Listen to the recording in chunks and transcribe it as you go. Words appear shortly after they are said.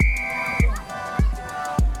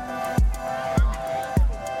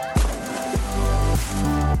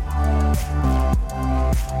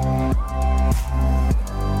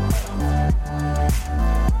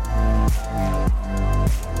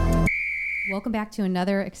Welcome back to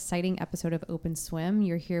another exciting episode of Open Swim.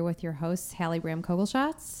 You're here with your hosts, Hallie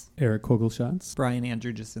Bram-Kogelschatz, Eric Kogelschatz, Brian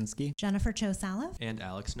Andrew Jasinski, Jennifer Cho Salov, and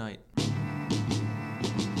Alex Knight.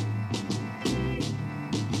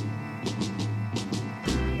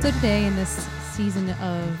 So today in this season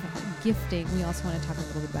of gifting, we also want to talk a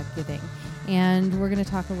little bit about giving. And we're going to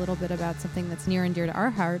talk a little bit about something that's near and dear to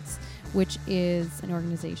our hearts, which is an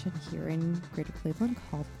organization here in Greater Cleveland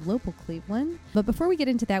called Global Cleveland. But before we get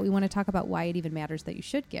into that, we want to talk about why it even matters that you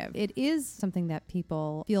should give. It is something that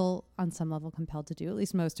people feel on some level compelled to do, at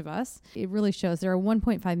least most of us. It really shows there are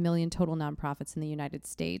 1.5 million total nonprofits in the United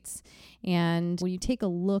States. And when you take a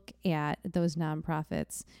look at those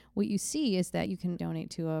nonprofits, what you see is that you can donate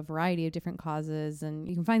to a variety of different causes and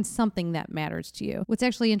you can find something that matters to you. What's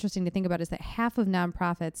actually interesting to think about is that half of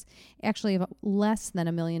nonprofits actually have less than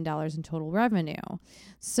 $1 million in total revenue.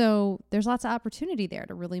 So there's lots of opportunity there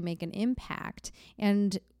to really make an impact.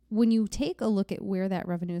 And when you take a look at where that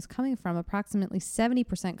revenue is coming from, approximately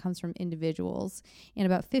 70% comes from individuals and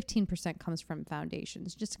about 15% comes from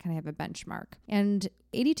foundations, just to kind of have a benchmark. And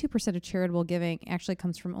 82% of charitable giving actually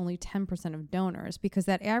comes from only 10% of donors, because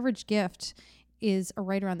that average gift is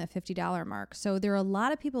right around that $50 mark. So there are a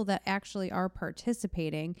lot of people that actually are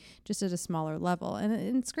participating just at a smaller level.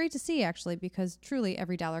 And it's great to see, actually, because truly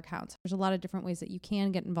every dollar counts. There's a lot of different ways that you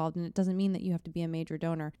can get involved, and it doesn't mean that you have to be a major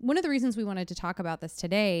donor. One of the reasons we wanted to talk about this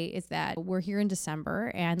today is that we're here in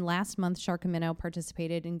December, and last month Shark and Minnow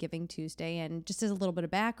participated in Giving Tuesday. And just as a little bit of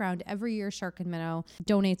background, every year Shark and Minnow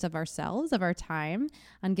donates of ourselves, of our time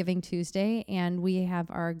on Giving Tuesday, and we have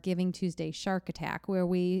our Giving Tuesday Shark Attack, where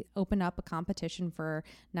we open up a competition for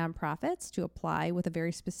nonprofits to apply with a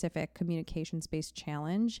very specific communications-based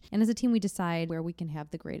challenge. And as a team, we decide where we can have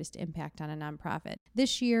the greatest impact on a nonprofit.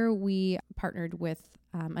 This year, we partnered with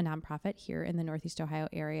a nonprofit here in the Northeast Ohio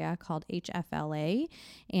area called HFLA,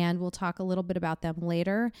 and we'll talk a little bit about them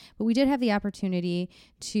later. But we did have the opportunity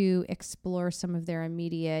to explore some of their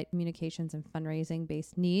immediate communications and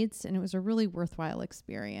fundraising-based needs, and it was a really worthwhile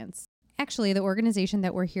experience. Actually, the organization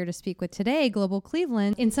that we're here to speak with today, Global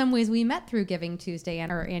Cleveland, in some ways we met through Giving Tuesday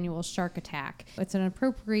and our annual Shark Attack. It's an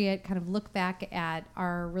appropriate kind of look back at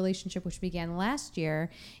our relationship, which began last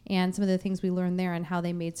year, and some of the things we learned there and how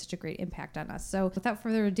they made such a great impact on us. So without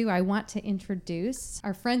further ado, I want to introduce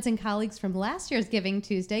our friends and colleagues from last year's Giving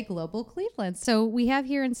Tuesday, Global Cleveland. So we have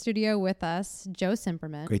here in studio with us Joe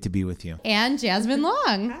Simperman. Great to be with you. And Jasmine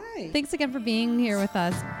Long. Hi. Thanks again for being here with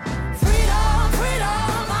us. Freedom, freedom,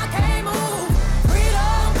 I can't move.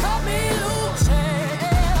 Freedom, cut me loose.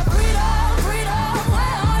 Yeah. Freedom, freedom,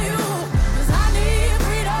 where are you? 'Cause I need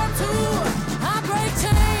freedom too. I break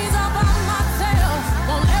chains all by myself.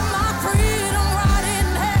 Won't let my freedom rot in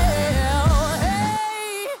hell.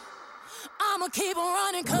 Hey, I'ma keep on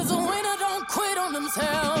running 'cause the winner don't quit on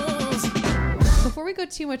themselves. Before we go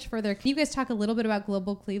too much further, can you guys talk a little bit about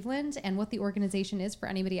Global Cleveland and what the organization is for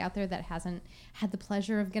anybody out there that hasn't had the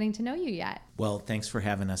pleasure of getting to know you yet? Well, thanks for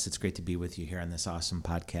having us. It's great to be with you here on this awesome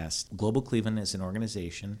podcast. Global Cleveland is an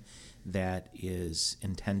organization that is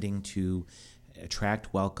intending to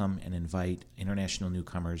attract, welcome, and invite international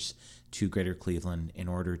newcomers to Greater Cleveland in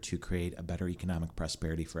order to create a better economic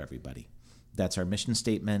prosperity for everybody. That's our mission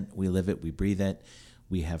statement. We live it, we breathe it.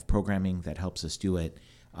 We have programming that helps us do it.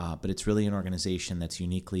 But it's really an organization that's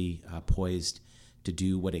uniquely poised to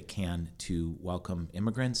do what it can to welcome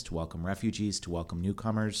immigrants, to welcome refugees, to welcome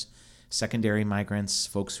newcomers, secondary migrants,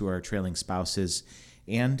 folks who are trailing spouses,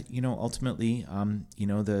 and, ultimately,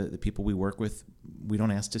 the people we work with, we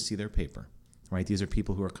don't ask to see their paper, right? These are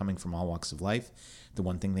people who are coming from all walks of life. The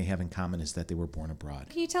one thing they have in common is that they were born abroad.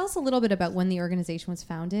 Can you tell us a little bit about when the organization was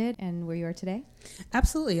founded and where you are today?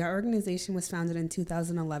 Absolutely. Our organization was founded in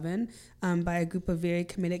 2011 by a group of very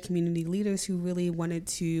committed community leaders who really wanted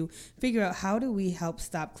to figure out how do we help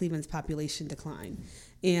stop Cleveland's population decline.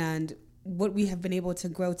 And what we have been able to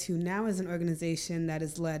grow to now is an organization that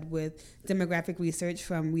is led with demographic research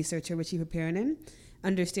from researcher Richie Paparin,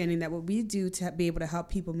 understanding that what we do to be able to help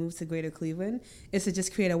people move to Greater Cleveland is to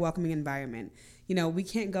just create a welcoming environment. We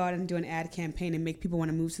can't go out and do an ad campaign and make people want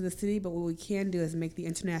to move to the city, but what we can do is make the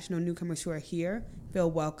international newcomers who are here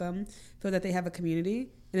feel welcome, feel that they have a community,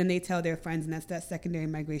 and then they tell their friends, and that's that secondary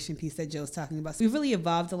migration piece that Joe's talking about. So we've really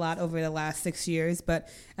evolved a lot over the last 6 years, but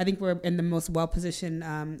I think we're in the most well-positioned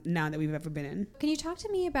now that we've ever been in. Can you talk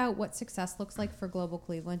to me about what success looks like for Global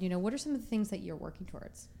Cleveland? What are some of the things that you're working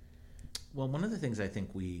towards? Well, one of the things I think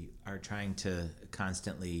we are trying to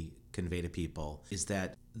constantly convey to people is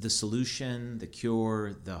that the solution, the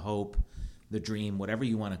cure, the hope, the dream, whatever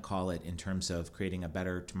you want to call it in terms of creating a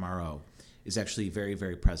better tomorrow is actually very,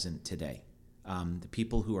 very present today. The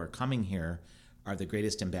people who are coming here are the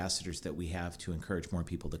greatest ambassadors that we have to encourage more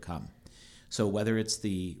people to come. So whether it's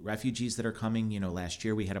the refugees that are coming, last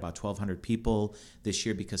year we had about 1,200 people. This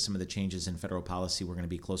year, because some of the changes in federal policy, we're going to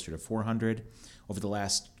be closer to 400. Over the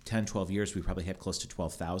last 10, 12 years, we probably had close to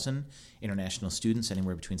 12,000 international students,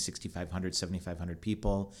 anywhere between 6,500, 7,500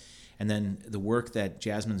 people. And then the work that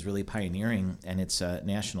Jasmine's really pioneering, and it's a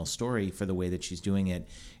national story for the way that she's doing it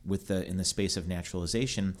in the space of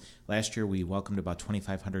naturalization. Last year, we welcomed about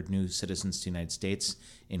 2,500 new citizens to the United States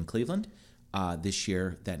in Cleveland. This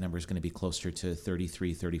year, that number is going to be closer to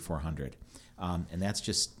 3,400. And that's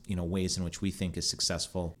just, ways in which we think is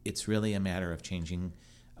successful. It's really a matter of changing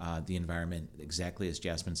the environment, exactly as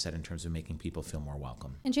Jasmine said, in terms of making people feel more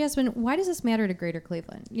welcome. And Jasmine, why does this matter to Greater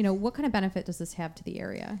Cleveland? What kind of benefit does this have to the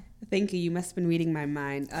area? Thank you. You must have been reading my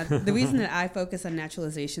mind. The reason that I focus on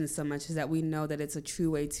naturalization so much is that we know that it's a true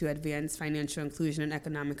way to advance financial inclusion and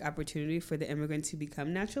economic opportunity for the immigrants who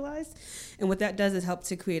become naturalized. And what that does is help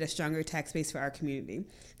to create a stronger tax base for our community.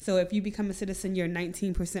 So if you become a citizen, you're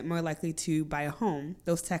 19% more likely to buy a home.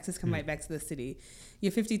 Those taxes come right back to the city.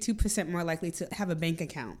 You're 52% more likely to have a bank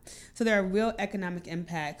account. So there are real economic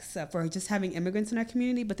impacts for just having immigrants in our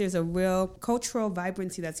community, but there's a real cultural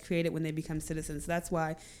vibrancy that's created when they become citizens. That's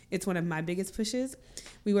why it's one of my biggest pushes.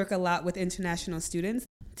 We work a lot with international students.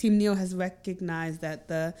 Team NEO has recognized that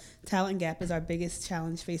the talent gap is our biggest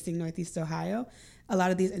challenge facing Northeast Ohio. A lot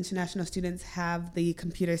of these international students have the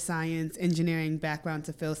computer science, engineering background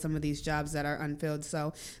to fill some of these jobs that are unfilled.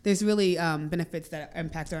 So there's really benefits that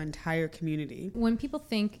impact our entire community. When people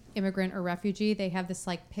think immigrant or refugee, they have this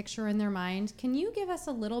picture in their mind. Can you give us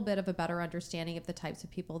a little bit of a better understanding of the types of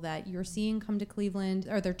people that you're seeing come to Cleveland?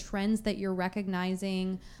 Are there trends that you're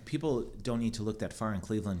recognizing? People don't need to look that far in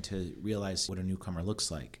Cleveland to realize what a newcomer looks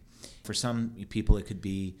like. For some people, it could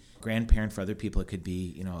be a grandparent. For other people, it could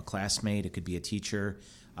be, a classmate. It could be a teacher.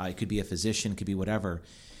 It could be a physician. It could be whatever.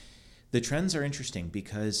 The trends are interesting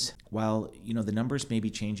because while, the numbers may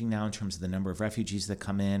be changing now in terms of the number of refugees that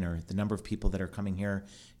come in or the number of people that are coming here,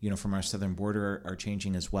 from our southern border are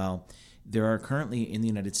changing as well. There are currently in the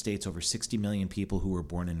United States over 60 million people who were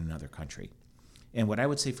born in another country. And what I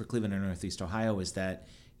would say for Cleveland and Northeast Ohio is that,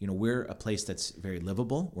 we're a place that's very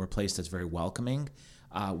livable. We're a place that's very welcoming.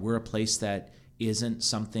 We're a place that isn't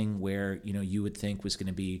something where, you would think was going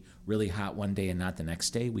to be really hot one day and not the next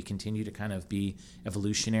day. We continue to kind of be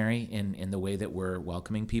evolutionary in the way that we're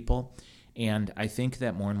welcoming people. And I think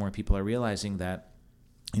that more and more people are realizing that,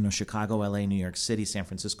 Chicago, LA, New York City, San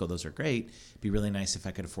Francisco, those are great. It'd be really nice if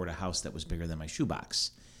I could afford a house that was bigger than my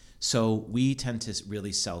shoebox. So we tend to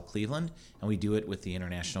really sell Cleveland, and we do it with the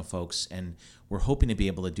international folks, and we're hoping to be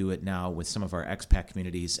able to do it now with some of our expat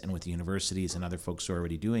communities and with the universities and other folks who are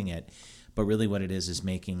already doing it. But really what it is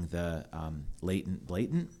making the latent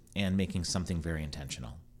blatant and making something very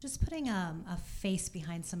intentional. Just putting a face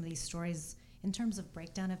behind some of these stories in terms of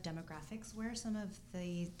breakdown of demographics, where are some of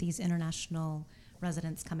these international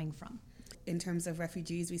residents coming from? In terms of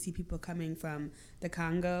refugees, we see people coming from the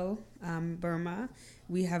Congo, Burma.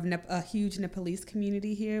 We have a huge Nepalese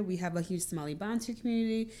community here. We have a huge Somali Bantu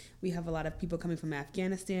community. We have a lot of people coming from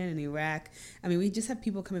Afghanistan and Iraq. We just have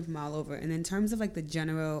people coming from all over. And in terms of the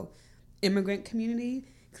general immigrant community,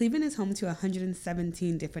 Cleveland is home to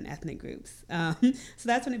 117 different ethnic groups. So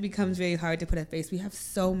that's when it becomes very hard to put a face. We have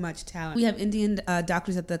so much talent. We have Indian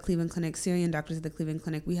doctors at the Cleveland Clinic, Syrian doctors at the Cleveland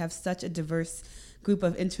Clinic. We have such a diverse group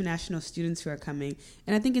of international students who are coming.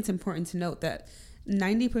 And I think it's important to note that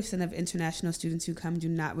 90% of international students who come do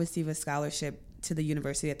not receive a scholarship to the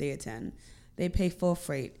university that they attend. They pay full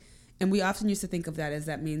freight. And we often used to think of that as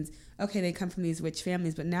that means, okay, they come from these rich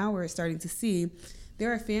families, but now we're starting to see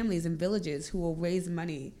there are families in villages who will raise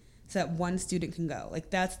money so that one student can go.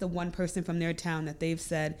 That's the one person from their town that they've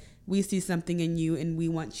said, we see something in you and we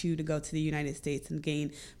want you to go to the United States and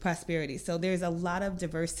gain prosperity. So there's a lot of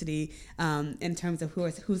diversity in terms of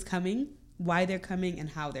who's coming, why they're coming, and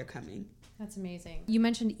how they're coming. That's amazing. You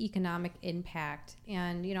mentioned economic impact,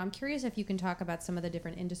 and I'm curious if you can talk about some of the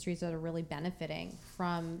different industries that are really benefiting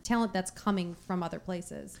from talent that's coming from other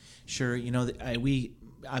places. Sure. We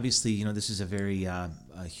obviously, this is a very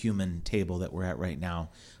human table that we're at right now.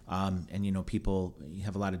 And people, you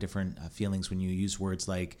have a lot of different feelings when you use words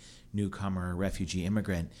like newcomer, refugee,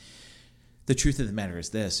 immigrant. The truth of the matter is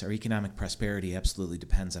this: our economic prosperity absolutely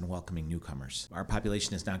depends on welcoming newcomers. Our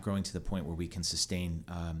population is not growing to the point where we can sustain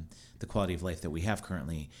the quality of life that we have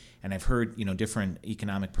currently. And I've heard, different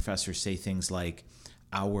economic professors say things like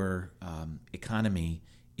our economy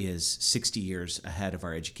is 60 years ahead of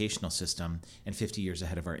our educational system and 50 years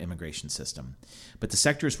ahead of our immigration system. But the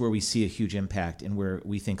sectors where we see a huge impact and where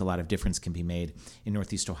we think a lot of difference can be made in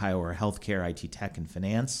Northeast Ohio are healthcare, IT tech, and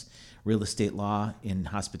finance, real estate law, in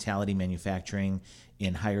hospitality, manufacturing,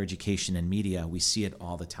 in higher education and media. We see it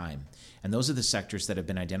all the time. And those are the sectors that have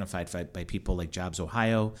been identified by people like Jobs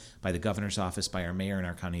Ohio, by the governor's office, by our mayor and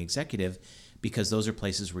our county executive, because those are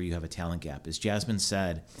places where you have a talent gap. As Jasmine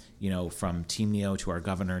said, from Team Neo to our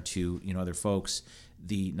governor to, other folks,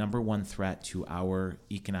 the number one threat to our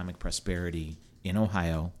economic prosperity in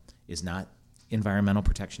Ohio is not Environmental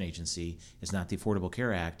Protection Agency, is not the Affordable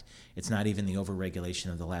Care Act, it's not even the overregulation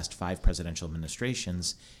of the last 5 presidential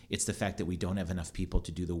administrations. It's the fact that we don't have enough people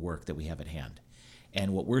to do the work that we have at hand.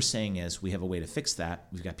 And what we're saying is we have a way to fix that.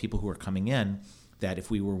 We've got people who are coming in that if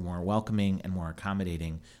we were more welcoming and more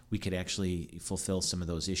accommodating, we could actually fulfill some of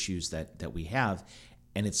those issues that we have.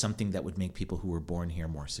 And it's something that would make people who were born here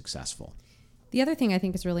more successful. The other thing I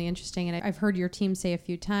think is really interesting, and I've heard your team say a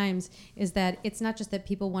few times, is that it's not just that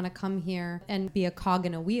people want to come here and be a cog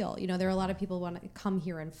in a wheel. There are a lot of people who want to come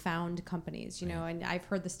here and found companies, and I've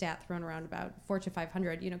heard the stat thrown around about Fortune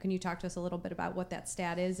 500. Can you talk to us a little bit about what that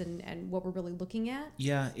stat is and what we're really looking at?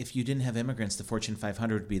 Yeah, if you didn't have immigrants, the Fortune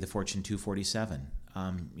 500 would be the Fortune 247.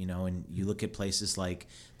 And you look at places like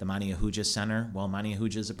the Mani Ahuja Center. Well, Mani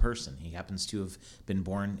Ahuja is a person. He happens to have been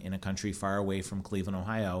born in a country far away from Cleveland,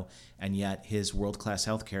 Ohio, and yet his world-class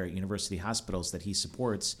healthcare at university hospitals that he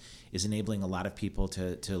supports is enabling a lot of people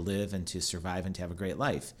to live and to survive and to have a great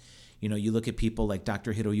life. You look at people like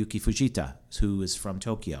Dr. Hiroyuki Fujita, who is from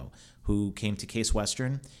Tokyo, who came to Case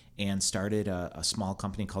Western and started a small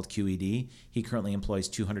company called QED. He currently employs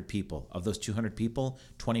 200 people. Of those 200 people,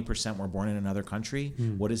 20% were born in another country.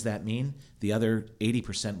 What does that mean? The other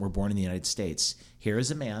 80% were born in the United States. Here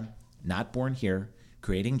is a man, not born here,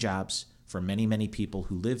 creating jobs for many, many people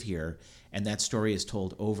who live here. And that story is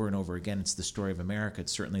told over and over again. It's the story of America.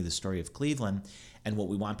 It's certainly the story of Cleveland. And what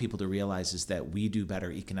we want people to realize is that we do better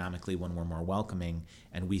economically when we're more welcoming,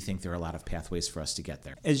 and we think there are a lot of pathways for us to get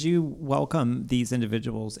there. As you welcome these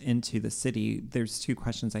individuals into the city, there's 2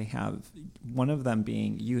 questions I have. One of them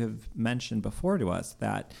being, you have mentioned before to us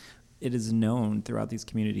that it is known throughout these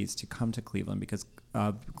communities to come to Cleveland because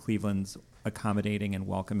of Cleveland's accommodating and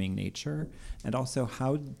welcoming nature. And also,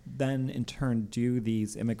 how then in turn do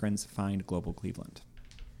these immigrants find Global Cleveland?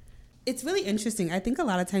 It's really interesting. I think a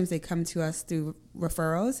lot of times they come to us through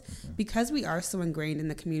referrals because we are so ingrained in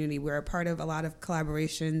the community. We're a part of a lot of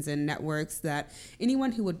collaborations and networks that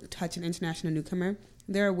anyone who would touch an international newcomer,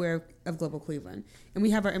 they're aware of Global Cleveland. And we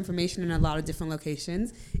have our information in a lot of different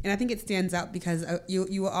locations. And I think it stands out because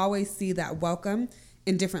you will always see that welcome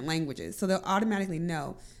in different languages. So they'll automatically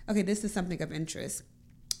know, okay, this is something of interest.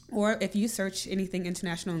 Or if you search anything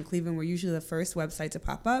international in Cleveland, we're usually the first website to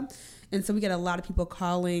pop up. And so we get a lot of people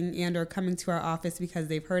calling and or coming to our office because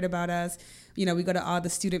they've heard about us. We go to all the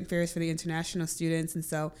student fairs for the international students. And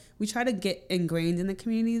so we try to get ingrained in the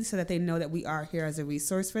community so that they know that we are here as a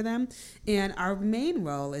resource for them. And our main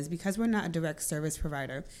role is, because we're not a direct service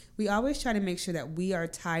provider, we always try to make sure that we are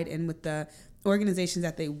tied in with the organizations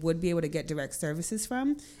that they would be able to get direct services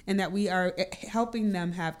from, and that we are helping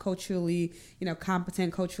them have culturally,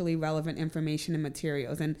 competent, culturally relevant information and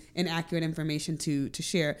materials and accurate information to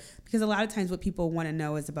share. Because a lot of times what people want to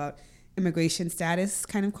know is about immigration status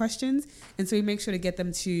kind of questions. And so we make sure to get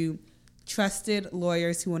them to trusted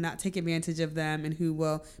lawyers who will not take advantage of them and who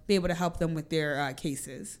will be able to help them with their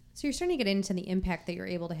cases. So you're starting to get into the impact that you're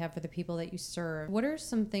able to have for the people that you serve. What are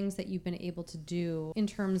some things that you've been able to do in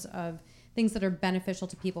terms of things that are beneficial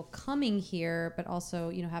to people coming here, but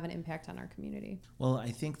also, have an impact on our community? Well, I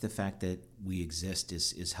think the fact that we exist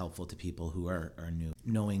is helpful to people who are new.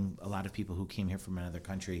 Knowing a lot of people who came here from another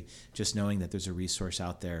country, just knowing that there's a resource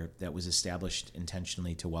out there that was established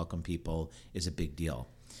intentionally to welcome people is a big deal.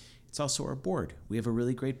 It's also our board. We have a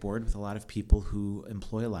really great board with a lot of people who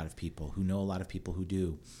employ a lot of people, who know a lot of people who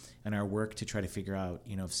do. And our work to try to figure out,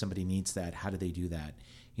 if somebody needs that, how do they do that?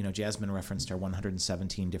 Jasmine referenced our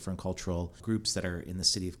 117 different cultural groups that are in the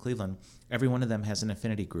city of Cleveland. Every one of them has an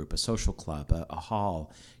affinity group, a social club, a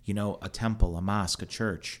hall, a temple, a mosque, a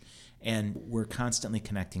church. And we're constantly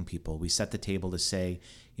connecting people. We set the table to say,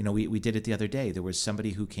 we did it the other day. There was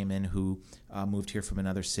somebody who came in who moved here from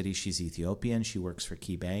another city. She's Ethiopian. She works for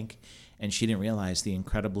Key Bank. And she didn't realize the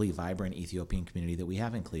incredibly vibrant Ethiopian community that we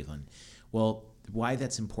have in Cleveland. Well, why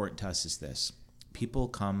that's important to us is this. People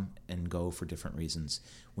come and go for different reasons.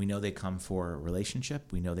 We know they come for a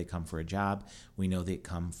relationship. We know they come for a job. We know they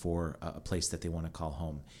come for a place that they want to call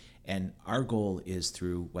home. And our goal is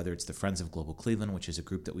through, whether it's the Friends of Global Cleveland, which is a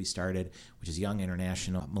group that we started, which is young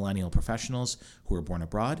international millennial professionals who are born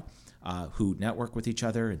abroad, who network with each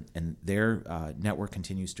other, and their network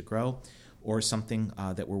continues to grow, or something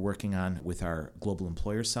that we're working on with our Global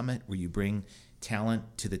Employer Summit, where you bring talent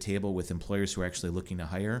to the table with employers who are actually looking to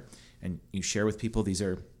hire, and you share with people, these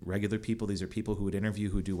are regular people, these are people who would interview,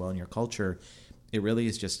 who do well in your culture. It really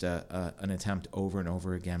is just an attempt over and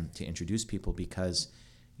over again to introduce people, because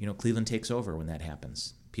Cleveland takes over when that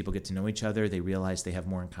happens. People get to know each other, they realize they have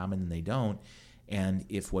more in common than they don't, and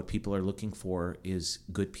if what people are looking for is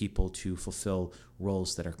good people to fulfill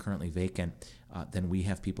roles that are currently vacant, then we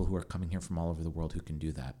have people who are coming here from all over the world who can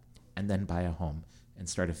do that, and then buy a home and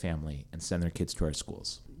start a family and send their kids to our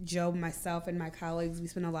schools. Joe, myself, and my colleagues, we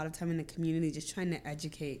spend a lot of time in the community just trying to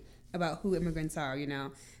educate about who immigrants are.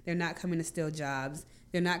 They're not coming to steal jobs.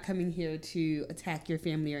 They're not coming here to attack your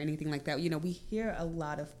family or anything like that. We hear a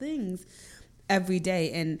lot of things every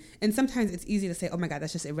day, and sometimes it's easy to say, oh my God,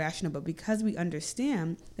 that's just irrational. But because we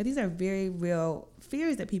understand that these are very real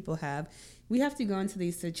fears that people have, we have to go into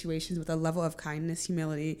these situations with a level of kindness,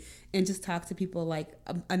 humility, and just talk to people like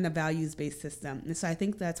on the values-based system. And so I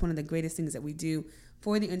think that's one of the greatest things that we do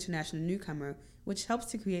for the international newcomer, which helps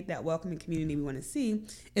to create that welcoming community we want to see,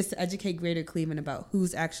 is to educate Greater Cleveland about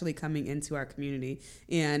who's actually coming into our community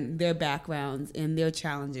and their backgrounds and their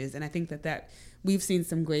challenges. And I think that we've seen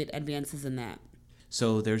some great advances in that.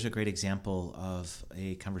 So there's a great example of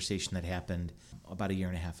a conversation that happened about a year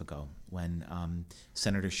and a half ago when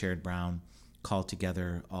Senator Sherrod Brown called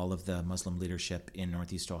together all of the Muslim leadership in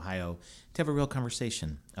Northeast Ohio to have a real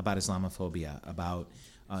conversation about Islamophobia, about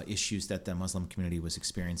issues that the Muslim community was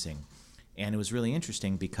experiencing. And it was really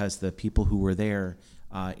interesting because the people who were there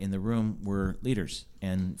in the room were leaders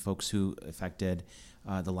and folks who affected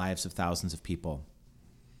the lives of thousands of people.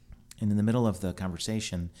 And in the middle of the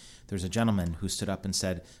conversation, there's a gentleman who stood up and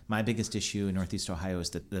said, my biggest issue in Northeast Ohio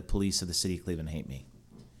is that the police of the city of Cleveland hate me.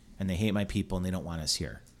 And they hate my people and they don't want us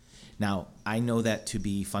here. Now, I know that to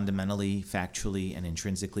be fundamentally, factually, and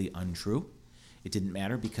intrinsically untrue. It didn't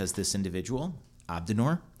matter because this individual,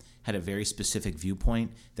 Abdinor, had a very specific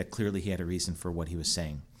viewpoint that clearly he had a reason for what he was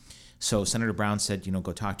saying. So Senator Brown said,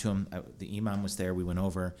 go talk to him. The imam was there. We went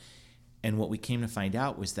over. And what we came to find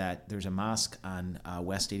out was that there's a mosque on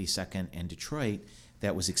West 82nd and Detroit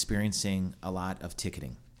that was experiencing a lot of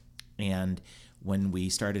ticketing. And when we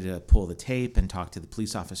started to pull the tape and talk to the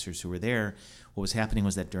police officers who were there, what was happening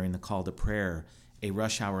was that during the call to prayer, a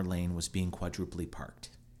rush hour lane was being quadruply parked.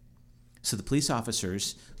 So the police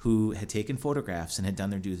officers who had taken photographs and had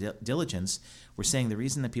done their due diligence were saying the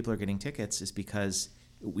reason that people are getting tickets is because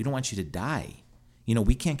we don't want you to die.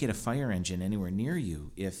 We can't get a fire engine anywhere near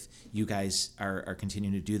you if you guys are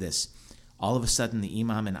continuing to do this. All of a sudden, the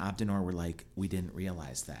imam and Abdinor were like, we didn't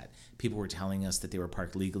realize that. People were telling us that they were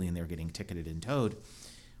parked legally and they were getting ticketed and towed.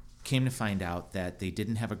 Came to find out that they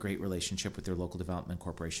didn't have a great relationship with their local development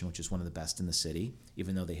corporation, which is one of the best in the city,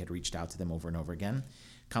 even though they had reached out to them over and over again.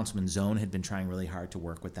 Councilman Zone had been trying really hard to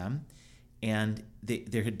work with them. And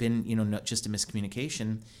there had been, not just a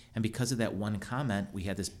miscommunication. And because of that one comment, we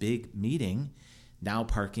had this big meeting. Now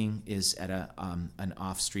parking is at an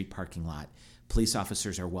off-street parking lot. Police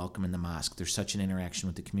officers are welcome in the mosque. There's such an interaction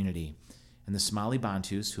with the community. And the Somali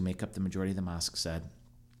Bantus, who make up the majority of the mosque, said,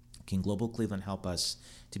 can Global Cleveland help us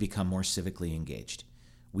to become more civically engaged?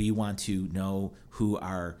 We want to know who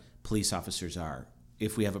our police officers are.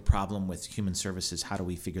 If we have a problem with human services, how do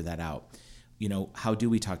we figure that out? How do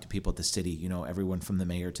we talk to people at the city? Everyone from the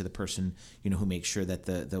mayor to the person, who makes sure that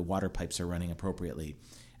the water pipes are running appropriately.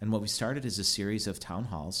 And what we started is a series of town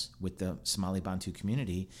halls with the Somali Bantu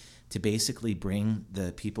community to basically bring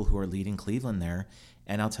the people who are leading Cleveland there.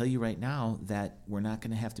 And I'll tell you right now that we're not going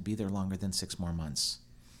to have to be there longer than 6 more months.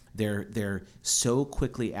 They're so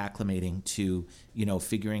quickly acclimating to,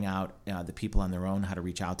 figuring out the people on their own, how to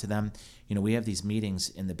reach out to them. We have these meetings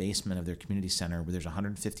in the basement of their community center where there's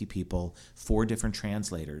 150 people, 4 different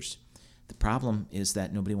translators. The problem is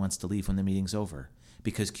that nobody wants to leave when the meeting's over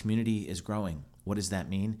because community is growing. What does that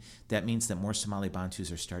mean? That means that more Somali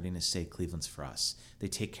Bantus are starting to say Cleveland's for us. They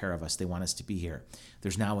take care of us. They want us to be here.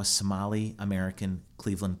 There's now a Somali American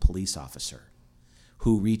Cleveland police officer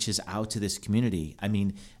who reaches out to this community. I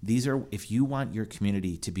mean, if you want your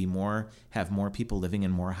community to be have more people living in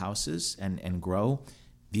more houses and grow,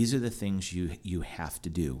 these are the things you have to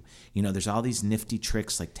do. There's all these nifty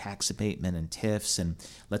tricks like tax abatement and TIFs and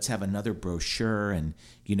let's have another brochure and,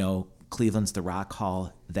 Cleveland's the Rock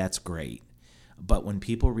Hall. That's great. But when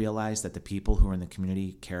people realize that the people who are in the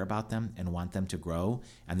community care about them and want them to grow,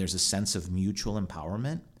 and there's a sense of mutual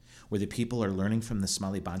empowerment, where the people are learning from the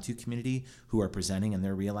Somali Bantu community who are presenting, and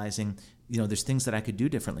they're realizing, there's things that I could do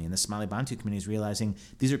differently. And the Somali Bantu community is realizing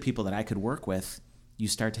these are people that I could work with. You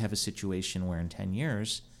start to have a situation where in 10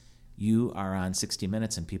 years, you are on 60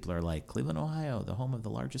 Minutes and people are like, Cleveland, Ohio, the home of the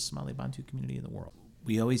largest Somali Bantu community in the world.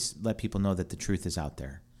 We always let people know that the truth is out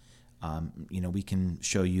there. We can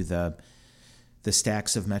show you the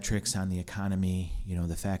stacks of metrics on the economy,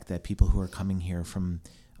 the fact that people who are coming here from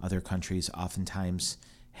other countries oftentimes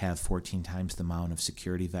have 14 times the amount of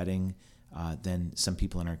security vetting than some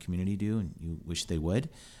people in our community do, and you wish they would.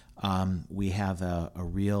 We have a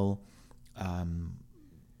real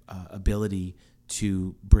ability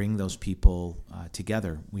to bring those people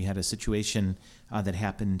together. We had a situation that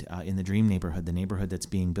happened in the Dream neighborhood, the neighborhood that's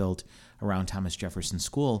being built around Thomas Jefferson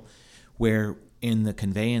School, where in the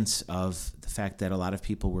conveyance of the fact that a lot of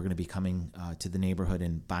people were going to be coming to the neighborhood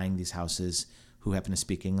and buying these houses who happen to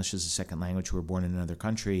speak English as a second language, who were born in another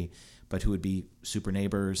country, but who would be super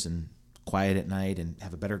neighbors and quiet at night and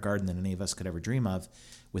have a better garden than any of us could ever dream of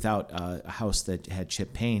without a house that had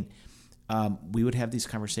chip paint, we would have these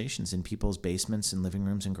conversations in people's basements and living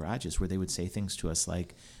rooms and garages where they would say things to us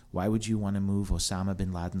like, why would you want to move Osama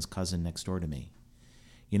bin Laden's cousin next door to me?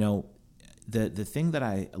 The thing that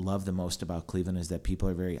I love the most about Cleveland is that people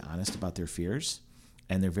are very honest about their fears,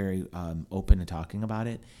 and they're very open to talking about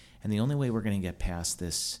it. And the only way we're going to get past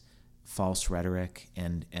this false rhetoric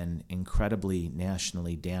and incredibly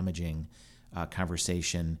nationally damaging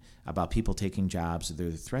conversation about people taking jobs that they're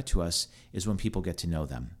a threat to us is when people get to know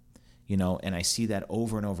them. And I see that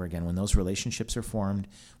over and over again when those relationships are formed,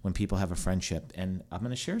 when people have a friendship. And I'm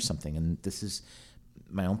going to share something, and this is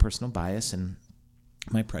my own personal bias and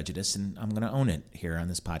my prejudice, and I'm going to own it here on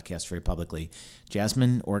this podcast very publicly.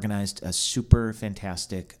 Jasmine organized a super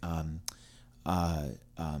fantastic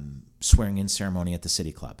swearing-in ceremony at the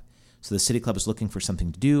City Club. So the City Club is looking for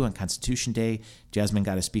something to do on Constitution Day. Jasmine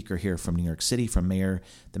got a speaker here from New York City, from the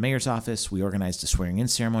mayor's office. We organized a swearing-in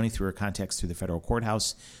ceremony through her contacts through the federal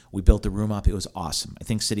courthouse. We built the room up. It was awesome. I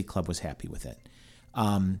think City Club was happy with it.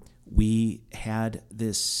 We had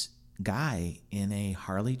this guy in a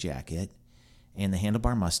Harley jacket and the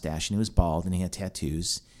handlebar mustache, and he was bald, and he had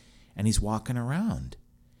tattoos, and he's walking around.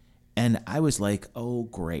 And I was like, oh,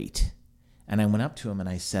 great. And I went up to him and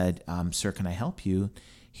I said, sir, can I help you?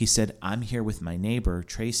 He said, I'm here with my neighbor,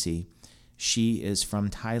 Tracy. She is from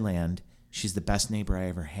Thailand. She's the best neighbor I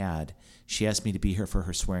ever had. She asked me to be here for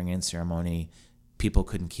her swearing-in ceremony. People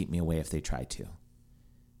couldn't keep me away if they tried to.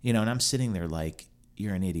 And I'm sitting there like,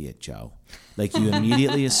 you're an idiot, Joe. Like, you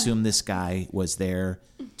immediately assume this guy was there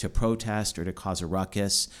to protest or to cause a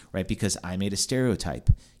ruckus, right? Because I made a stereotype,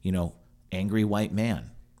 angry white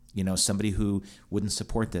man, somebody who wouldn't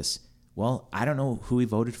support this. Well, I don't know who he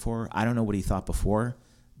voted for. I don't know what he thought before,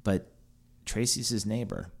 but Tracy's his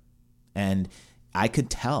neighbor. And I could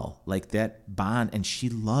tell, like, that bond, and she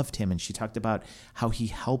loved him, and she talked about how he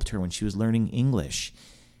helped her when she was learning English.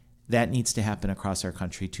 That needs to happen across our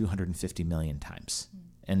country 250 million times.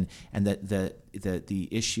 And the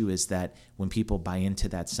issue is that when people buy into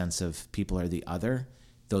that sense of people are the other,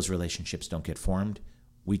 those relationships don't get formed.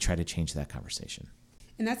 We try to change that conversation.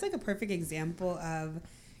 And that's like a perfect example of,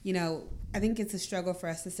 I think it's a struggle for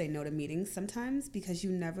us to say no to meetings sometimes, because you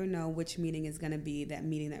never know which meeting is going to be that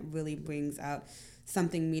meeting that really brings out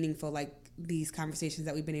something meaningful, like these conversations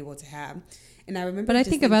that we've been able to have. And I remember, but I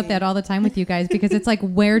think about that all the time with you guys, because it's like,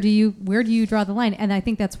 where do you draw the line? And I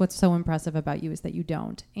think that's what's so impressive about you, is that you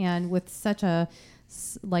don't. And with such a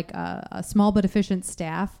small but efficient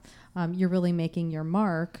staff, you're really making your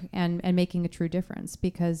mark and making a true difference,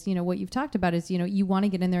 because what you've talked about is you want to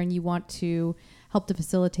get in there and you want to help to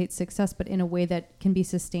facilitate success, but in a way that can be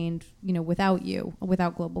sustained without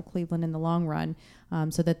Global Cleveland in the long run,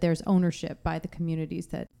 so that there's ownership by the communities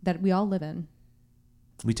that we all live in.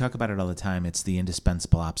 We talk about it all the time. It's the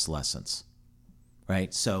indispensable obsolescence,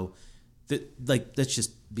 right? So let's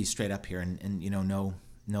just be straight up here and no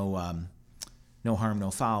harm,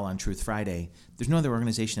 no foul on Truth Friday. There's no other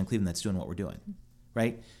organization in Cleveland that's doing what we're doing,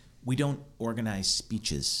 right? We don't organize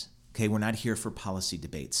speeches, okay? We're not here for policy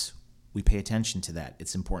debates. We pay attention to that.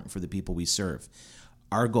 It's important for the people we serve.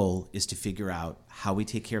 Our goal is to figure out how we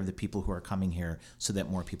take care of the people who are coming here so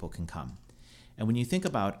that more people can come. And when you think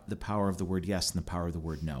about the power of the word yes and the power of the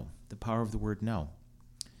word no, the power of the word no.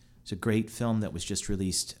 It's a great film that was just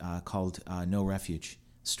released called No Refuge,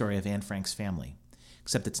 story of Anne Frank's family.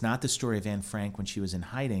 Except it's not the story of Anne Frank when she was in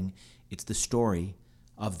hiding. It's the story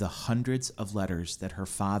of the hundreds of letters that her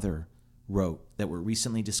father wrote that were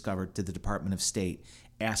recently discovered to the Department of State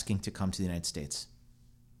asking to come to the United States.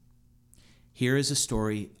 Here is a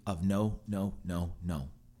story of no, no, no, no.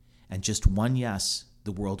 And just one yes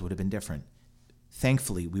the world would have been different.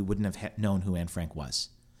 Thankfully, we wouldn't have known who Anne Frank was,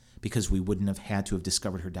 because we wouldn't have had to have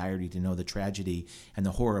discovered her diary to know the tragedy and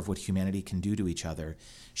the horror of what humanity can do to each other.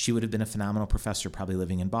 She would have been a phenomenal professor, probably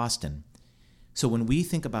living in Boston. So when we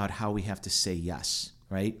think about how we have to say yes,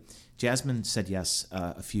 right? Jasmine said yes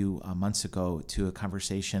a few months ago to a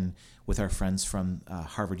conversation with our friends from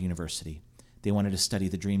Harvard University. They wanted to study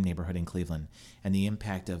the dream neighborhood in Cleveland and the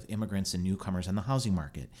impact of immigrants and newcomers on the housing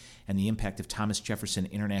market and the impact of Thomas Jefferson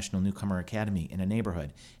International Newcomer Academy in a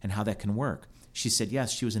neighborhood and how that can work. She said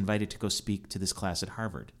yes, she was invited to go speak to this class at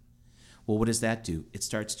Harvard. Well, what does that do? It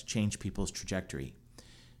starts to change people's trajectory.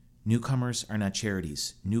 Newcomers are not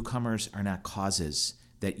charities. Newcomers are not causes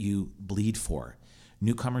that you bleed for.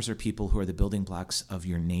 Newcomers are people who are the building blocks of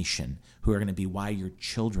your nation, who are going to be why your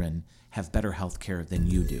children have better health care than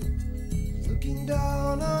you do. Looking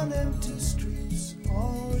down on empty streets,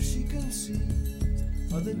 all she can see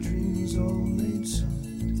are the dreams all made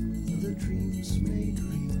solid, are the dreams made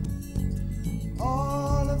real.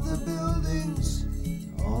 All of the buildings,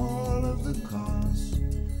 all of the cars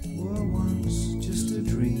were once just a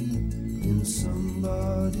dream in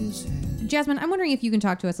somebody's head. Jasmine, I'm wondering if you can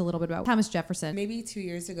talk to us a little bit about Thomas Jefferson. Maybe 2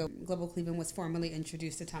 years ago, Global Cleveland was formally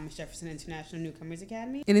introduced to Thomas Jefferson International Newcomers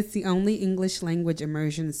Academy. And it's the only English language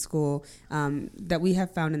immersion school that we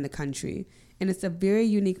have found in the country. And it's a very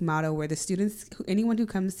unique model where the students, anyone who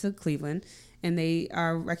comes to Cleveland and they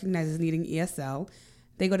are recognized as needing ESL,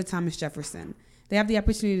 they go to Thomas Jefferson. They have the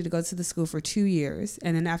opportunity to go to the school for 2 years.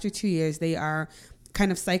 And then after 2 years, they are kind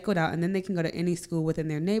of cycled out, and then they can go to any school within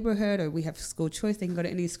their neighborhood, or we have school choice. They can go to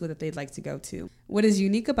any school that they'd like to go to. What is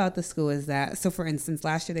unique about the school is that, so for instance,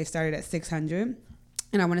 last year they started at 600,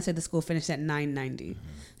 and I want to say the school finished at 990.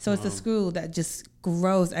 So it's a school that just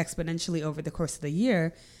grows exponentially over the course of the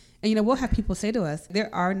year. And, you know, we'll have people say to us,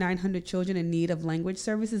 there are 900 children in need of language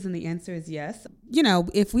services, and the answer is yes. You know,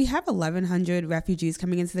 if we have 1,100 refugees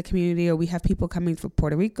coming into the community, or we have people coming from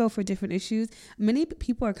Puerto Rico for different issues, many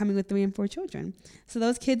people are coming with 3 and 4 children. So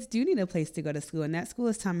those kids do need a place to go to school, and that school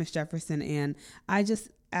is Thomas Jefferson, and I just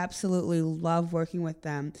absolutely love working with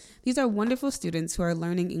them. These are wonderful students who are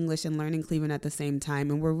learning English and learning Cleveland at the same time,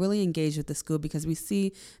 and we're really engaged with the school because we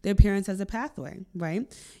see their parents as a pathway, right?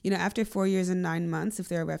 You know, after 4 years and 9 months, if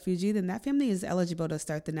they're a refugee, then that family is eligible to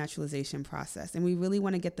start the naturalization process, and we really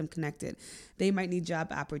want to get them connected. They might need job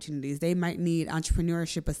opportunities. They might need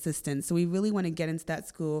entrepreneurship assistance, so we really want to get into that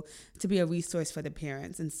school to be a resource for the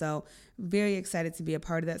parents, and so very excited to be a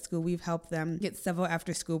part of that school. We've helped them get several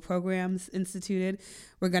after-school programs instituted.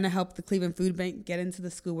 We're going to help the Cleveland Food Bank get into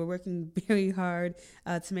the school. We're working very hard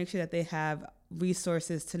to make sure that they have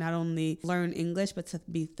resources to not only learn English, but to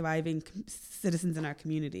be thriving citizens in our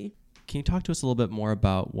community. Can you talk to us a little bit more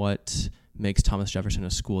about what makes Thomas Jefferson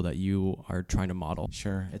a school that you are trying to model?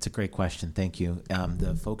 Sure. It's a great question. Thank you.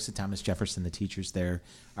 The folks at Thomas Jefferson, the teachers there,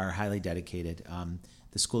 are highly dedicated.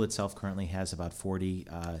 The school itself currently has about 40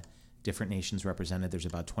 different nations represented. There's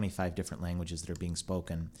about 25 different languages that are being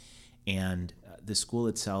spoken. And the school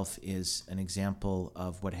itself is an example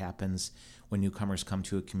of what happens when newcomers come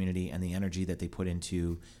to a community and the energy that they put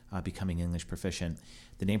into becoming English proficient.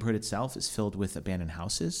 The neighborhood itself is filled with abandoned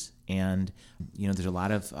houses, and you know there's a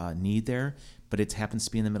lot of need there, but it happens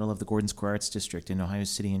to be in the middle of the Gordon Square Arts District in Ohio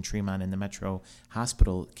City and Tremont and the Metro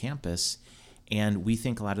Hospital campus. And we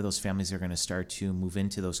think a lot of those families are going to start to move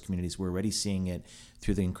into those communities. We're already seeing it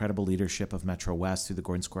through the incredible leadership of Metro West, through the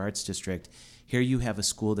Gordon Square Arts District. Here you have a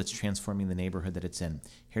school that's transforming the neighborhood that it's in.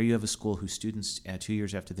 Here you have a school whose students, 2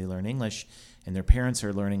 years after they learn English, and their parents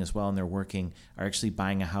are learning as well and they're working, are actually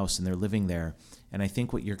buying a house and they're living there. And I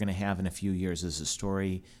think what you're going to have in a few years is a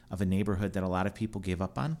story of a neighborhood that a lot of people gave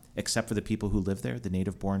up on, except for the people who live there, the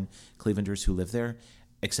native-born Clevelanders who live there.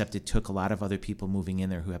 Except it took a lot of other people moving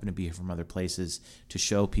in there who happen to be here from other places to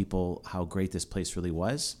show people how great this place really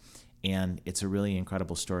was. And it's a really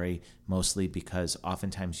incredible story, mostly because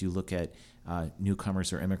oftentimes you look at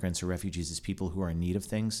newcomers or immigrants or refugees as people who are in need of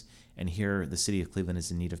things. And here the city of Cleveland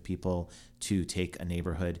is in need of people to take a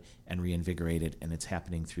neighborhood and reinvigorate it. And it's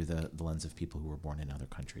happening through the lens of people who were born in other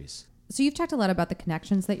countries. So you've talked a lot about the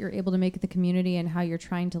connections that you're able to make with the community and how you're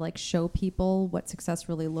trying to like show people what success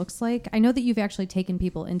really looks like. I know that you've actually taken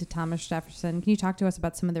people into Thomas Jefferson. Can you talk to us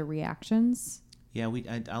about some of their reactions? Yeah,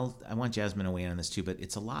 I want Jasmine to weigh in on this too, but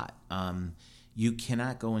it's a lot. You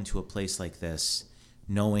cannot go into a place like this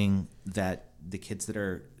knowing that the kids that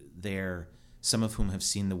are there, some of whom have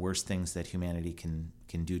seen the worst things that humanity can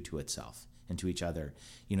do to itself and to each other.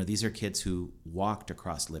 You know, these are kids who walked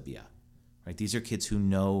across Libya, right? These are kids who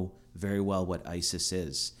know very well what ISIS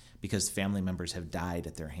is because family members have died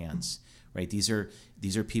at their hands, right? These are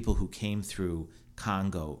people who came through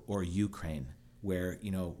Congo or Ukraine, where,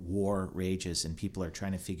 war rages and people are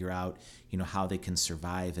trying to figure out, how they can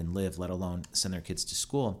survive and live, let alone send their kids to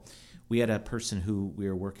school. We had a person who we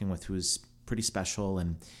were working with who was pretty special,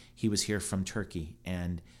 and he was here from Turkey,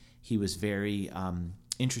 and he was very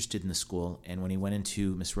interested in the school. And when he went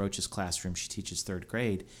into Miss Roach's classroom, she teaches third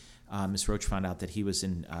grade, Miss Roach found out that he was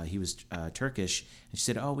Turkish, and she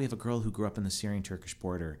said, "Oh, we have a girl who grew up in the Syrian-Turkish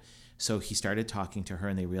border." So he started talking to her,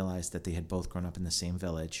 and they realized that they had both grown up in the same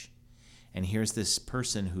village. And here's this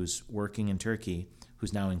person who's working in Turkey,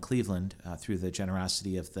 who's now in Cleveland through the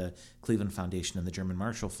generosity of the Cleveland Foundation and the German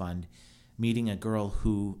Marshall Fund, meeting a girl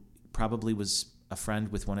who probably was a friend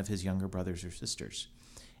with one of his younger brothers or sisters.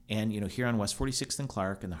 And, here on West 46th and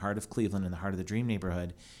Clark, in the heart of Cleveland, in the heart of the Dream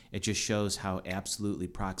neighborhood, it just shows how absolutely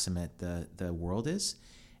proximate the world is,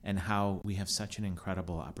 and how we have such an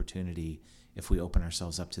incredible opportunity if we open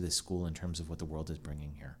ourselves up to this school in terms of what the world is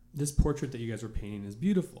bringing here. This portrait that you guys are painting is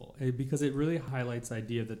beautiful because it really highlights the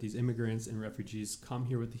idea that these immigrants and refugees come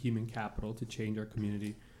here with the human capital to change our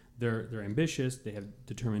community. They're ambitious, they have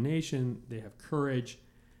determination, they have courage,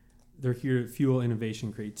 they're here to fuel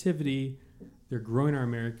innovation, creativity, they're growing our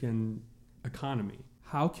American economy.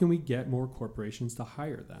 How can we get more corporations to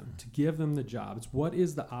hire them, to give them the jobs? What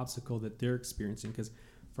is the obstacle that they're experiencing? Because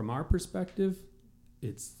from our perspective,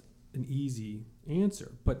 it's an easy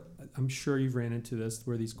answer, but I'm sure you've ran into this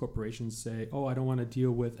where these corporations say, "Oh, I don't want to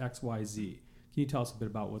deal with XYZ." Can you tell us a bit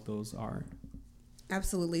about what those are?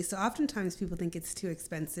 Absolutely. So oftentimes people think it's too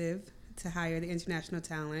expensive to hire the international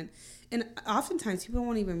talent, and oftentimes people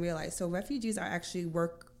won't even realize. So refugees are actually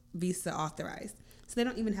work visa authorized, so they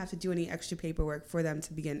don't even have to do any extra paperwork for them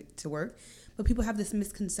to begin to work. But people have this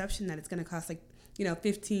misconception that it's going to cost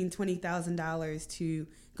 $15,000, $20,000 to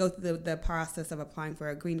go through the process of applying for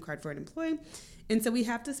a green card for an employee. And so we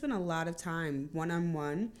have to spend a lot of time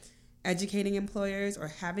one-on-one educating employers or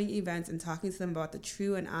having events and talking to them about the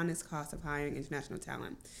true and honest cost of hiring international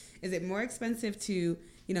talent. Is it more expensive to,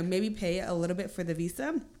 maybe pay a little bit for the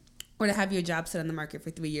visa, or to have your job sit on the market for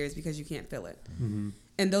 3 years because you can't fill it? Mm-hmm.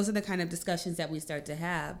 And those are the kind of discussions that we start to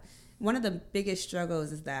have. One of the biggest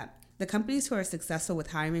struggles is that the companies who are successful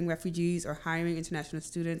with hiring refugees or hiring international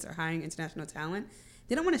students or hiring international talent,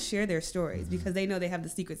 they don't want to share their stories because they know they have the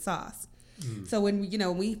secret sauce. So when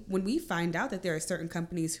we find out that there are certain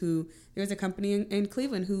companies there's a company in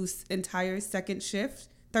Cleveland whose entire third shift,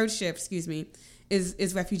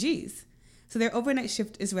 is refugees. So their overnight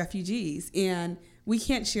shift is refugees, and we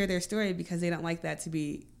can't share their story because they don't like that to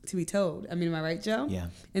be told. I mean, am I right, Joe? Yeah.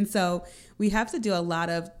 And so we have to do a lot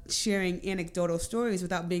of sharing anecdotal stories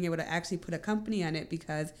without being able to actually put a company on it,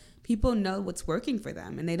 because people know what's working for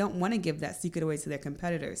them and they don't want to give that secret away to their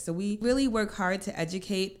competitors. So we really work hard to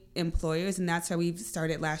educate employers, and that's how we've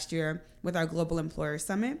started last year with our Global Employer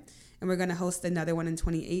Summit. And we're going to host another one in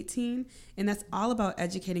 2018. And that's all about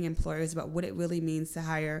educating employers about what it really means to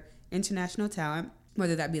hire international talent,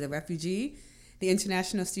 whether that be the refugee, the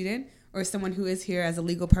international student, or someone who is here as a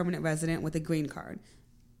legal permanent resident with a green card.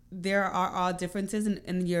 There are all differences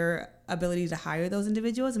in your ability to hire those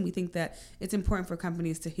individuals, and we think that it's important for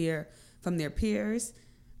companies to hear from their peers,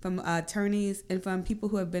 from attorneys, and from people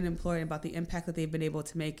who have been employed about the impact that they've been able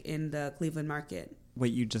to make in the Cleveland market.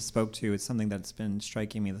 What you just spoke to is something that's been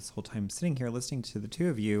striking me this whole time sitting here listening to the two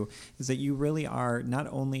of you, is that you really are not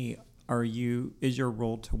only is your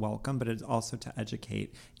role to welcome, but it's also to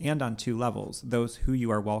educate, and on two levels: those who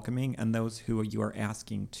you are welcoming and those who you are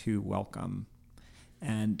asking to welcome.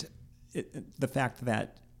 And the fact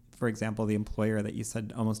that, for example, the employer that you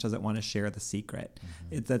said almost doesn't want to share the secret,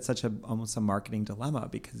 that's such almost a marketing dilemma,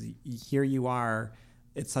 because here you are,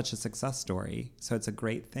 it's such a success story, so it's a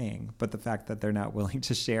great thing, but the fact that they're not willing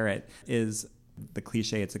to share it is the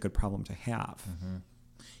cliche, it's a good problem to have. Mm-hmm.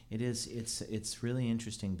 It is. It's really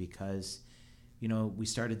interesting because, we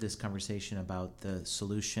started this conversation about the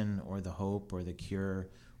solution or the hope or the cure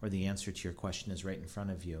or the answer to your question is right in front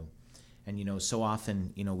of you. And, so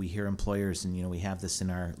often, we hear employers, and, we have this in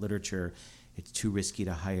our literature, it's too risky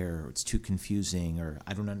to hire, or it's too confusing, or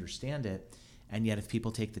I don't understand it. And yet if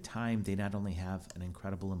people take the time, they not only have an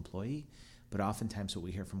incredible employee, but oftentimes what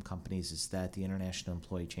we hear from companies is that the international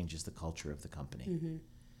employee changes the culture of the company. Mm-hmm.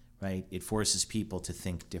 Right? It forces people to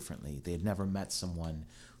think differently. They had never met someone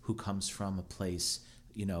who comes from a place,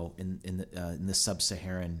 in the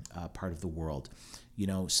sub-Saharan part of the world.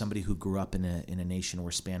 Somebody who grew up in a nation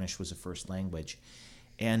where Spanish was a first language.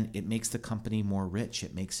 And it makes the company more rich.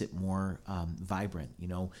 It makes it more vibrant.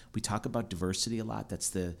 We talk about diversity a lot.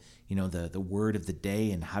 That's the word of the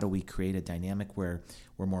day. And how do we create a dynamic where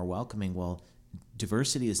we're more welcoming? Well,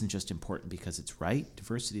 diversity isn't just important because it's right.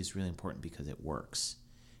 Diversity is really important because it works.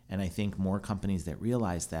 And I think more companies that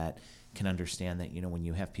realize that can understand that, when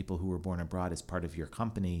you have people who were born abroad as part of your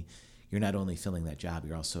company, you're not only filling that job,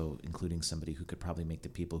 you're also including somebody who could probably make the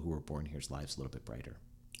people who were born here's lives a little bit brighter.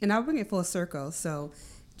 And I'll bring it full circle. So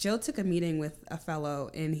Joe took a meeting with a fellow,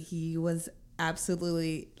 and he was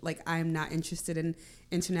absolutely like, I'm not interested in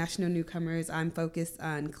international newcomers. I'm focused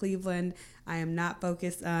on Cleveland. I am not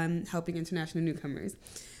focused on helping international newcomers.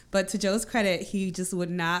 But to Joe's credit, he just would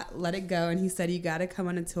not let it go. And he said, you got to come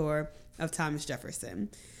on a tour of Thomas Jefferson.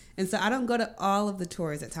 And so I don't go to all of the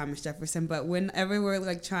tours at Thomas Jefferson, but whenever we're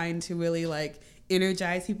like trying to really like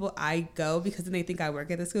energize people, I go, because then they think I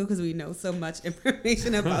work at the school because we know so much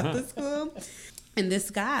information about the school. And this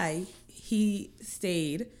guy, he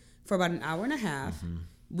stayed for about an hour and a half. Mm-hmm.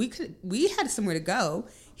 We had somewhere to go.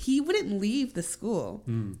 He wouldn't leave the school.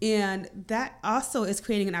 And that also is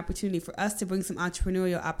creating an opportunity for us to bring some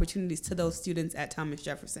entrepreneurial opportunities to those students at Thomas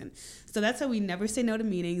Jefferson. So that's why we never say no to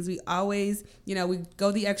meetings. We always, we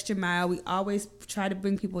go the extra mile. We always try to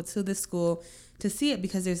bring people to the school to see it,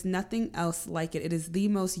 because there's nothing else like it. It is the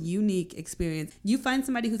most unique experience. You find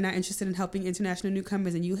somebody who's not interested in helping international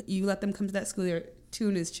newcomers, and you let them come to that school, their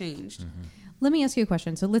tune is changed. Mm-hmm. Let me ask you a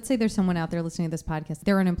question. So let's say there's someone out there listening to this podcast.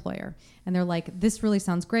 They're an employer, and they're like, this really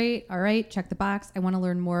sounds great. All right, check the box. I want to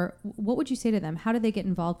learn more. What would you say to them? How do they get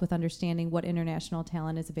involved with understanding what international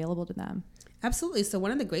talent is available to them? Absolutely. So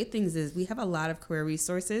one of the great things is we have a lot of career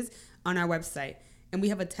resources on our website, and we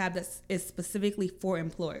have a tab that is specifically for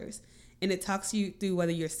employers. And it talks you through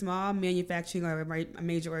whether you're small, manufacturing, or a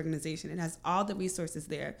major organization. It has all the resources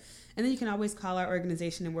there. And then you can always call our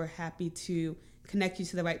organization, and we're happy to connect you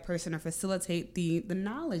to the right person or facilitate the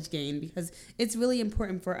knowledge gain, because it's really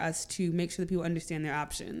important for us to make sure that people understand their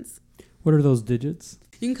options. What are those digits?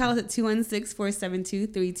 You can call us at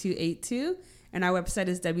 216-472-3282, and our website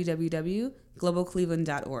is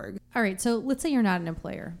www.globalcleveland.org. All right, so let's say you're not an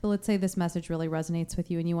employer, but let's say this message really resonates with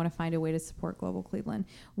you and you want to find a way to support Global Cleveland.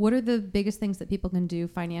 What are the biggest things that people can do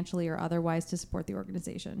financially or otherwise to support the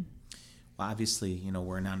organization? Well, obviously,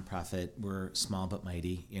 we're a nonprofit. We're small but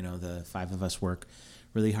mighty. The five of us work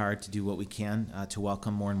really hard to do what we can to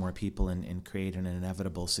welcome more and more people and create an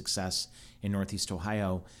inevitable success in Northeast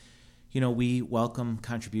Ohio. We welcome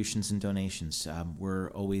contributions and donations.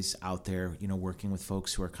 We're always out there, working with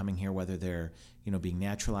folks who are coming here, whether they're, being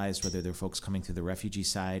naturalized, whether they're folks coming through the refugee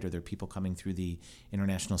side or they're people coming through the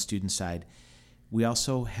international student side. We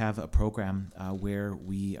also have a program where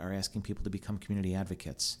we are asking people to become community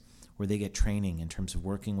advocates, where they get training in terms of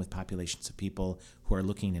working with populations of people who are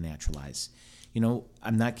looking to naturalize.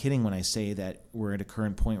 I'm not kidding when I say that we're at a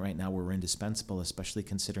current point right now where we're indispensable, especially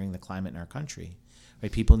considering the climate in our country.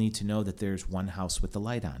 Right? People need to know that there's one house with the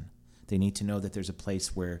light on. They need to know that there's a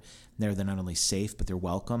place where they're not only safe, but they're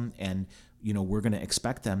welcome. And, we're going to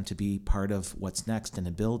expect them to be part of what's next and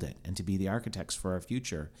to build it and to be the architects for our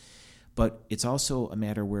future. But it's also a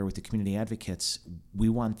matter where with the community advocates, we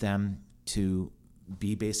want them to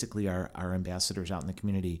be basically our ambassadors out in the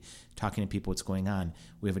community, talking to people what's going on.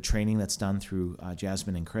 We have a training that's done through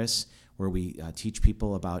Jasmine and Chris, where we teach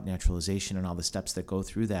people about naturalization and all the steps that go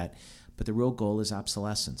through that. But the real goal is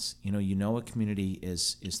obsolescence. A community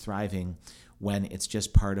is thriving when it's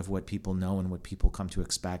just part of what people know and what people come to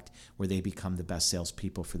expect, where they become the best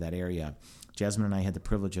salespeople for that area. Jasmine and I had the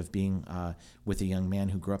privilege of being with a young man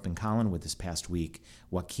who grew up in Collinwood this past week,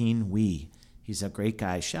 Joaquin Wee. He's a great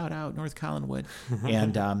guy. Shout out North Collinwood.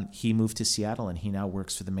 And he moved to Seattle, and he now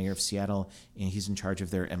works for the mayor of Seattle, and he's in charge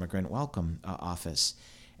of their immigrant welcome office.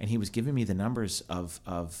 And he was giving me the numbers of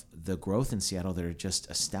the growth in Seattle that are just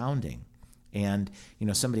astounding. And,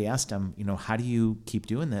 somebody asked him, how do you keep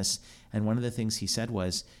doing this? And one of the things he said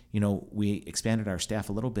was, we expanded our staff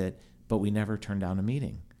a little bit, but we never turned down a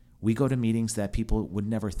meeting. We go to meetings that people would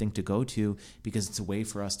never think to go to because it's a way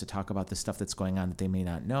for us to talk about the stuff that's going on that they may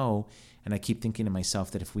not know. And I keep thinking to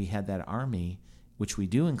myself that if we had that army, which we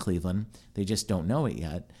do in Cleveland, they just don't know it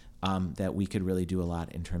yet, that we could really do a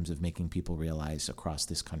lot in terms of making people realize across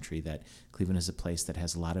this country that Cleveland is a place that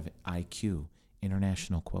has a lot of IQ,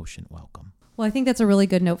 international quotient welcome. Well, I think that's a really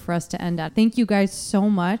good note for us to end on. Thank you guys so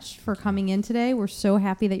much for coming in today. We're so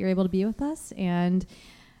happy that you're able to be with us. And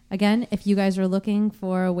again, if you guys are looking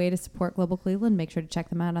for a way to support Global Cleveland, make sure to check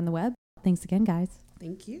them out on the web. Thanks again, guys.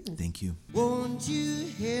 Thank you. Thank you. Won't you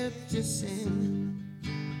help to sing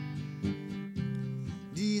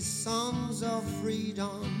these songs of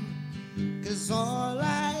freedom? 'Cause all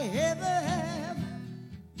I ever have,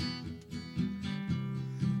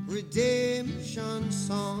 redemption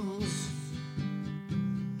songs,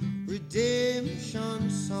 redemption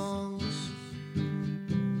songs,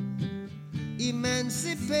 emancipation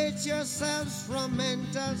Emancipate yourselves from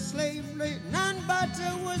mental slavery. None but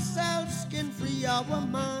ourselves can free our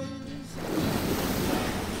minds.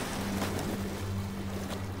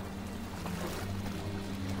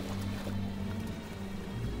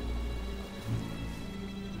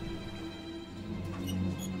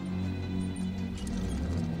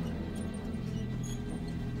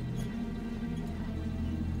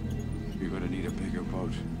 You're going to need a bigger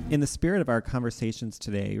boat. In the spirit of our conversations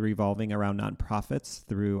today revolving around nonprofits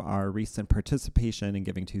through our recent participation in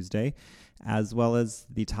Giving Tuesday, as well as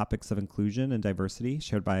the topics of inclusion and diversity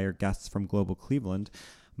shared by our guests from Global Cleveland,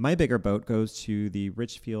 my bigger boat goes to the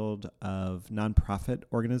rich field of nonprofit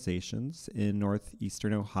organizations in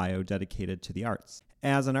northeastern Ohio dedicated to the arts.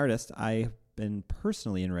 As an artist, I've been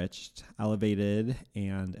personally enriched, elevated,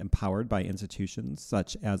 and empowered by institutions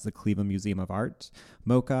such as the Cleveland Museum of Art,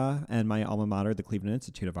 MoCA, and my alma mater, the Cleveland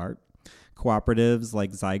Institute of Art. Cooperatives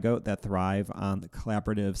like Zygote that thrive on the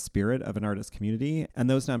collaborative spirit of an artist community, and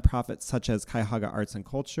those nonprofits such as Cuyahoga Arts and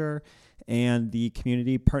Culture and the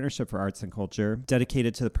Community Partnership for Arts and Culture,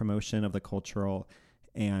 dedicated to the promotion of the cultural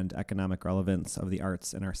and economic relevance of the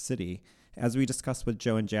arts in our city. As we discussed with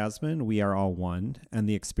Joe and Jasmine, we are all one, and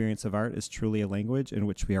the experience of art is truly a language in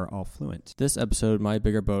which we are all fluent. This episode, My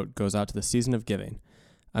Bigger Boat, goes out to the season of giving.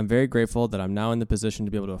 I'm very grateful that I'm now in the position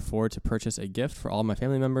to be able to afford to purchase a gift for all my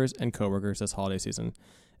family members and coworkers this holiday season.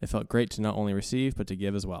 It felt great to not only receive, but to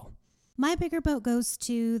give as well. My bigger boat goes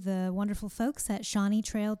to the wonderful folks at Shawnee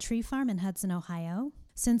Trail Tree Farm in Hudson, Ohio.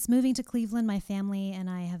 Since moving to Cleveland, my family and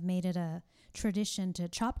I have made it a tradition to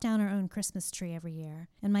chop down our own Christmas tree every year.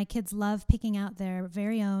 And my kids love picking out their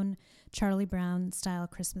very own Charlie Brown style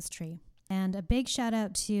Christmas tree. And a big shout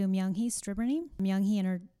out to Myung-hee Striberny. Myung-hee and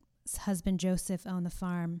her husband Joseph own the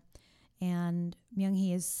farm. And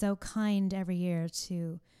Myung-hee is so kind every year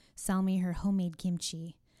to sell me her homemade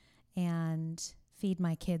kimchi and feed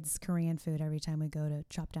my kids Korean food every time we go to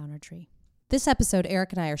chop down our tree. This episode,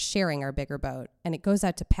 Eric and I are sharing our bigger boat, and it goes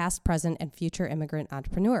out to past, present, and future immigrant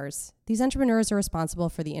entrepreneurs. These entrepreneurs are responsible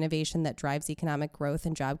for the innovation that drives economic growth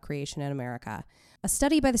and job creation in America. A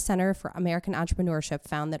study by the Center for American Entrepreneurship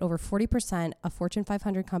found that over 40% of Fortune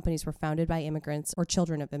 500 companies were founded by immigrants or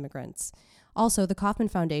children of immigrants. Also, the Kauffman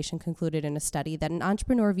Foundation concluded in a study that an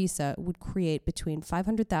entrepreneur visa would create between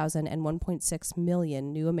 500,000 and 1.6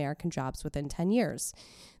 million new American jobs within 10 years.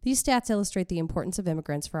 These stats illustrate the importance of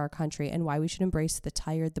immigrants for our country and why we should embrace the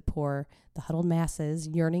tired, the poor, the huddled masses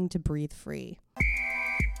yearning to breathe free.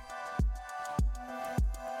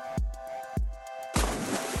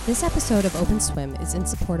 This episode of Open Swim is in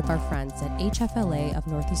support of our friends at HFLA of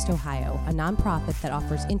Northeast Ohio, a nonprofit that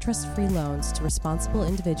offers interest-free loans to responsible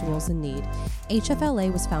individuals in need.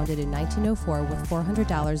 HFLA was founded in 1904 with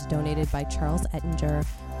 $400 donated by Charles Ettinger,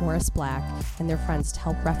 Morris Black, and their friends to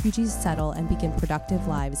help refugees settle and begin productive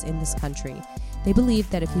lives in this country. They believe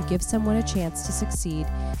that if you give someone a chance to succeed,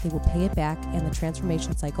 they will pay it back and the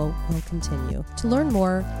transformation cycle will continue. To learn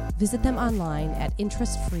more, visit them online at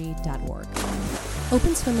interestfree.org.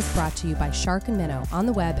 Open Swim is brought to you by Shark and Minnow on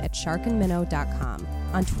the web at sharkandminnow.com.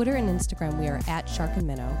 On Twitter and Instagram, we are at Shark and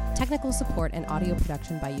Minnow. Technical support and audio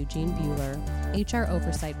production by Eugene Bueller. HR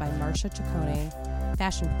oversight by Marcia Ciccone.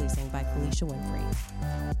 Fashion policing by Felicia Winfrey.